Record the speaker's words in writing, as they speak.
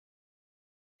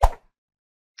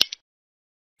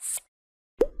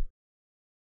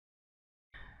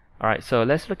All right, so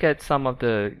let's look at some of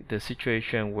the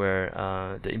situation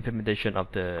where the implementation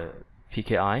of the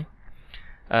PKI.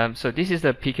 So this is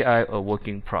the PKI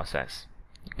working process.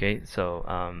 Okay, so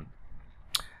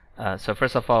so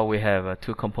first of all, we have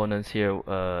two components here.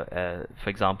 For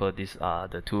example, these are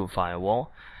the two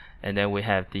firewall, and then we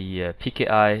have the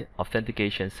PKI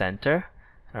Authentication Center.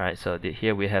 All right, so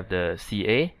here we have the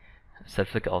CA,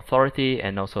 Certificate Authority,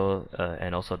 and also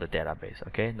the database.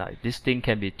 Okay, now this thing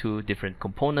can be two different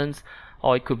components,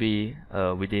 or it could be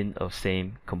within the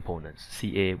same components,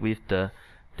 CA with the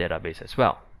database as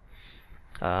well.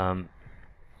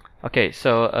 Okay,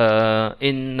 so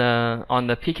on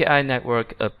the PKI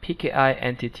network, a PKI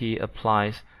entity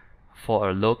applies for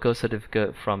a local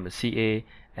certificate from the CA,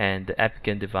 and the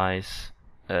applicant device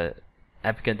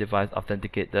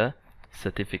authenticate the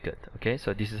certificate. Okay,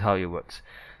 so this is how it works.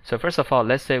 So first of all,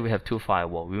 let's say we have two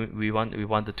firewall. We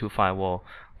want the two firewall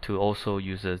to also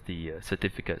use the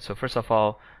certificate. So first of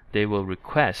all, they will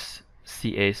request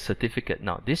CA certificate.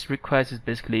 Now this request is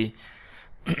basically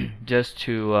just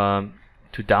to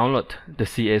download the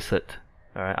CA cert.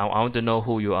 All right, I want to know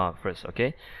who you are first.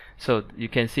 Okay, so you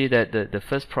can see that the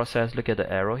first process, look at the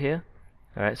arrow here.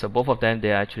 All right, so both of them,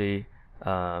 they actually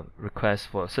request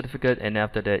for a certificate, and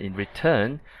after that, in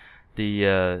return,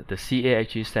 the CA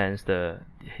actually sends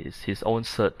his own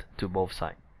cert to both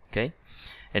sides. Okay,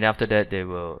 and after that, they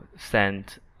will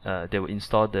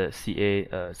install the CA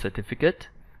certificate.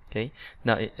 Okay,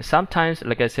 now sometimes,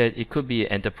 like I said, it could be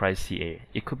enterprise CA,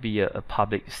 it could be a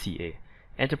public CA.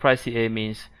 Enterprise CA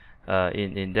means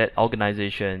in that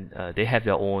organization, they have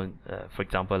their own, for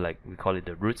example, like we call it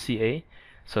the root CA.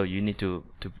 So you need to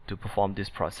perform this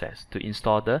process to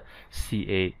install the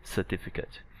CA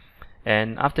certificate.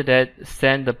 And after that,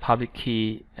 send the public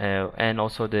key and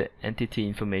also the entity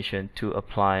information to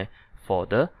apply for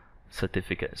the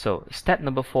certificate. So step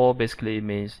number 4 basically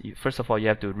means, first of all, you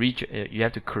have to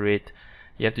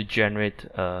generate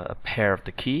a pair of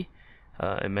the key.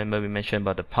 Remember we mentioned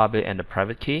about the public and the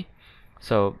private key.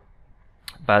 So,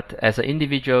 but as an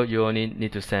individual, you only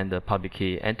need to send the public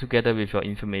key, and together with your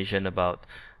information about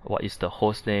what is the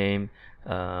host name,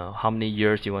 how many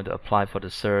years you want to apply for the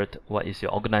cert, what is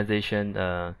your organization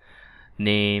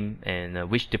name, and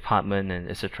which department,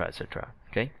 and etc. etc.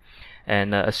 Okay,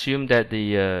 and assume that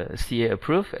the CA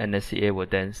approve, and the CA will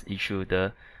then issue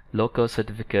the local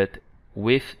certificate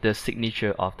with the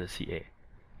signature of the CA.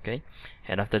 Okay,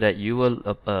 and after that, you will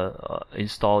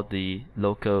install the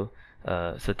local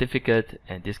certificate,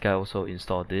 and this guy also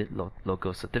install the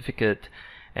local certificate,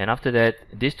 and after that,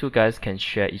 these two guys can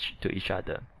share to each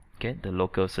other. Okay, the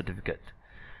local certificate.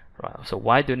 Right. So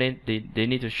why do they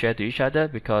need to share to each other?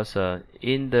 Because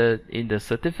in the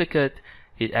certificate,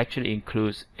 it actually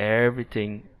includes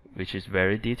everything, which is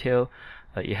very detailed.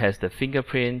 It has the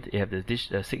fingerprint, it has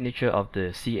the signature of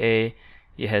the CA,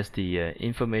 it has the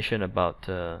information about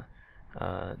the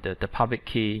public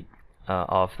key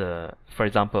of the, for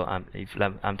example, if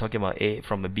I'm talking about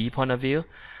from a B point of view,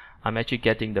 I'm actually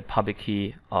getting the public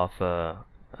key of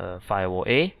firewall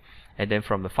A, and then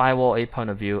from the firewall A point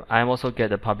of view, I'm also get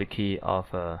the public key of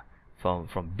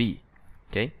from B.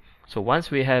 Okay, so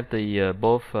once we have the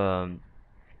both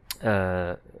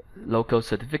local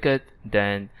certificate,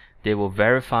 then they will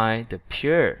verify the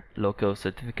pure local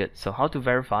certificate. So how to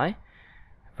verify?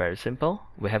 Very simple.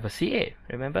 We have a CA,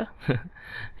 remember?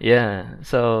 Yeah.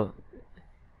 So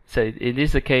in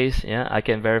this case, yeah, I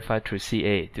can verify through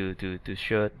CA to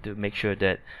make sure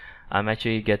that I'm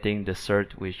actually getting the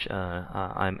cert which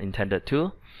I'm intended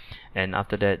to, and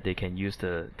after that, they can use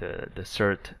the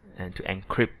cert and to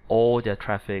encrypt all their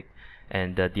traffic,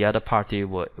 and the other party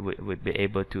would be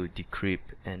able to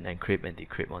decrypt and encrypt and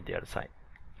decrypt on the other side.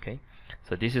 Okay,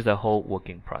 so this is the whole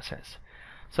working process.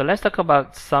 So let's talk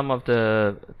about some of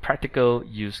the practical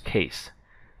use case.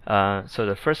 So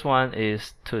the first one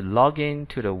is to log in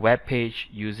to the web page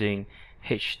using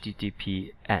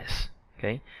HTTPS.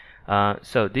 Okay,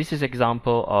 so this is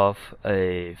example of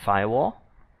a firewall.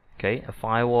 Okay, a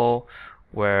firewall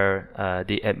where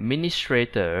the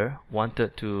administrator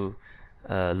wanted to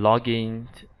log in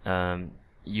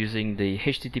using the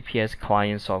HTTPS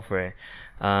client software.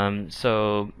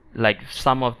 So like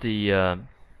some of the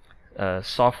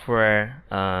software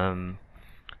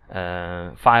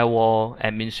firewall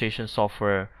administration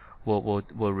software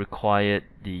will require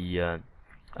the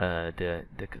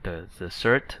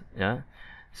cert, yeah,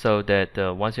 so that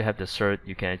once you have the cert,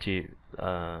 you can actually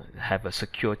have a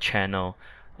secure channel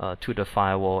to the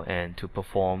firewall and to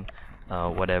perform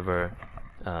whatever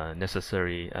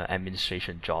necessary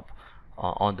administration job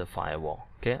on the firewall.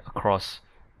 Okay, across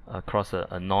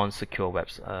a non-secure web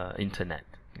internet.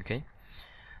 Okay.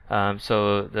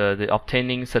 So the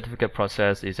obtaining certificate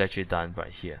process is actually done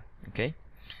right here. Okay,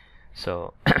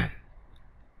 so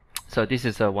so this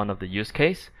is one of the use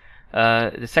case.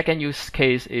 The second use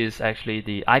case is actually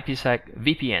the IPsec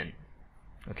VPN.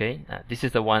 Okay, this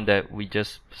is the one that we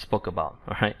just spoke about.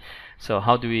 All right. So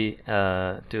how do we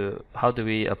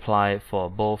apply for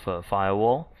both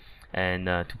firewall and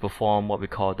to perform what we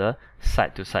call the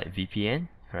site-to-site VPN?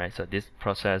 All right. So this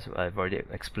process I've already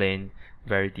explained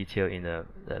very detailed in the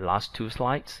last 2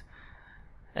 slides.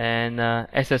 And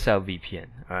SSL VPN.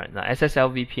 All right. Now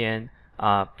SSL VPN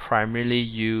are primarily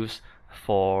used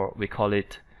for, we call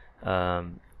it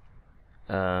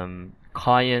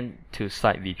client to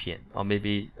site VPN, or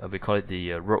maybe we call it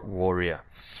the road warrior.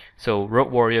 So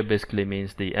road warrior basically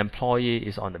means the employee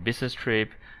is on a business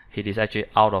trip, he is actually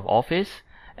out of office,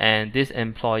 and this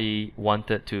employee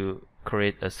wanted to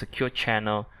create a secure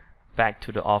channel back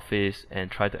to the office and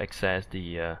try to access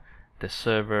the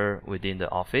server within the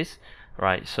office,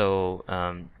 right? So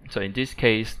so in this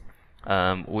case,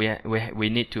 we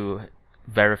need to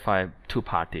verify 2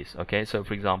 parties. Okay, so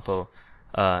for example,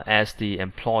 as the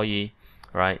employee,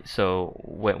 right? So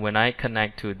when I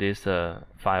connect to this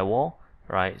firewall,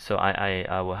 right? So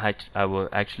I will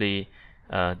actually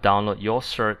download your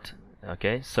cert,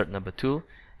 okay, cert number 2,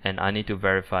 and I need to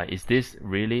verify, is this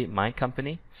really my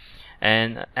company?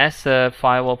 And as a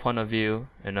firewall point of view,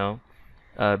 you know,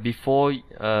 before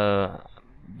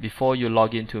you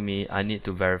log into me, I need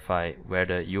to verify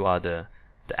whether you are the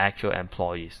actual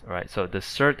employees, right? So the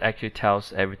cert actually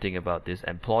tells everything about this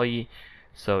employee.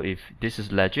 So if this is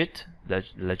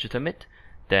legitimate,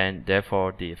 then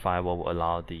therefore the firewall will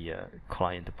allow the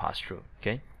client to pass through.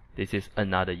 Okay, this is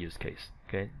another use case.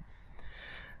 Okay,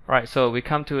 all right. So we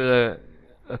come to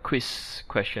a quiz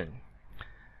question.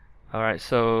 All right.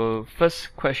 So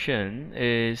first question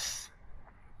is,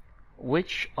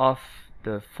 which of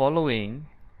the following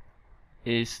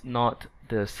is not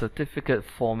the certificate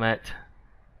format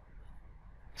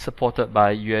supported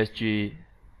by USG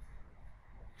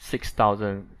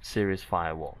 6000 series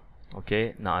firewall?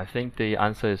 Okay, now I think the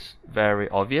answer is very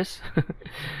obvious.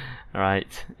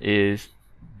 Alright, is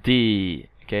D.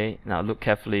 Okay, now look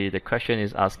carefully, the question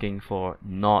is asking for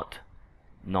not,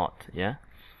 yeah.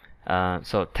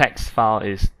 So text file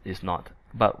is not,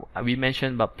 but we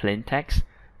mentioned about plain text,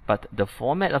 but the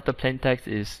format of the plain text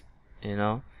is, you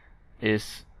know,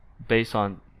 is based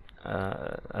on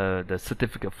the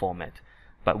certificate format.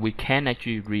 But we can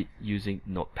actually read using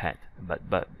Notepad,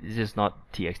 but this is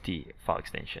not TXT file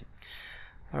extension.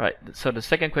 All right. So the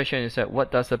second question is that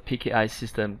what does a PKI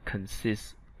system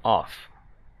consist of?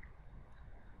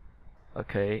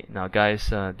 Okay. Now,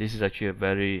 guys, this is actually a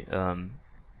very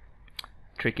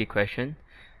tricky question.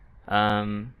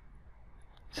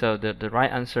 So the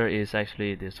right answer is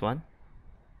actually this one: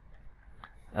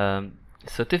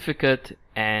 certificate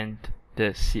and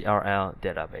the CRL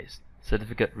database.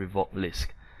 Certificate revoke list.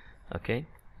 Okay,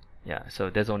 yeah, so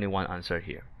there's only one answer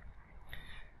here.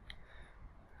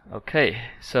 Okay,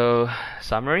 so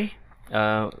summary.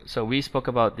 So we spoke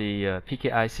about the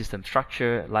PKI system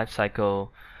structure, life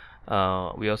cycle.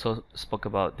 We also spoke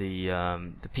about the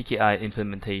PKI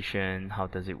implementation, how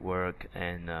does it work,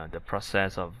 and the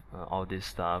process of all this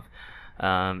stuff.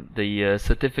 The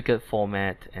certificate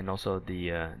format, and also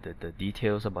the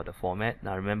details about the format.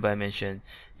 Now remember I mentioned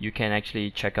you can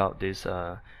actually check out this,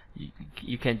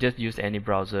 you can just use any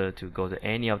browser to go to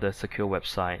any of the secure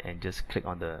website and just click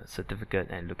on the certificate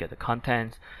and look at the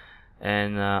contents.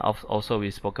 And also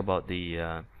we spoke about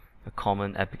the a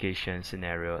common application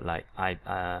scenario like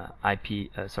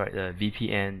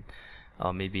VPN,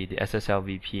 or maybe the SSL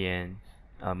VPN,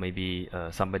 maybe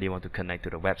somebody want to connect to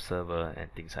the web server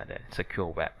and things like that, secure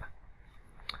web.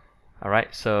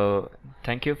 Alright, so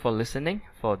thank you for listening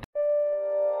for